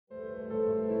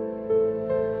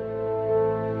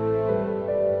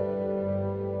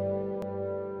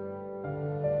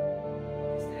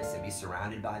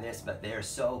surrounded by this, but they're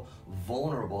so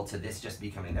vulnerable to this just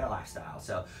becoming their lifestyle.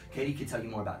 So Katie could tell you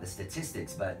more about the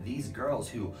statistics, but these girls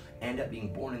who end up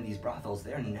being born in these brothels,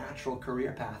 their natural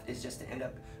career path is just to end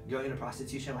up going into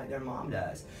prostitution like their mom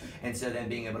does. And so then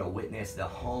being able to witness the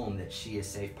home that she is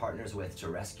safe partners with to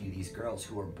rescue these girls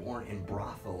who are born in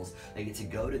brothels, they get to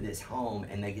go to this home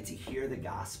and they get to hear the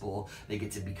gospel, they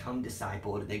get to become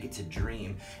discipled, they get to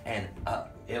dream. And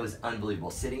it was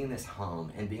unbelievable sitting in this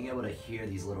home and being able to hear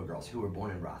these little girls who were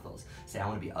born in brothels say, I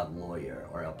want to be a lawyer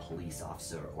or a police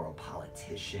officer or a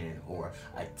politician or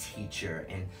a teacher.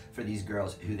 And for these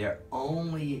girls who their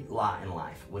only lot in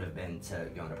life would have been to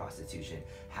go into prostitution,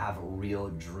 have real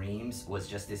dreams, was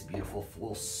just this beautiful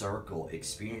full circle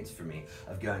experience for me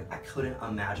of going, I couldn't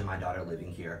imagine my daughter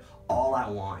living here. All I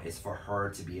want is for her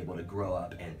to be able to grow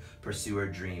up and pursue her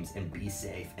dreams and be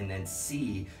safe, and then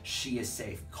see she is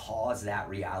safe, cause that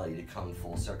reality to come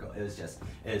full circle. It was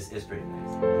pretty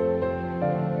amazing.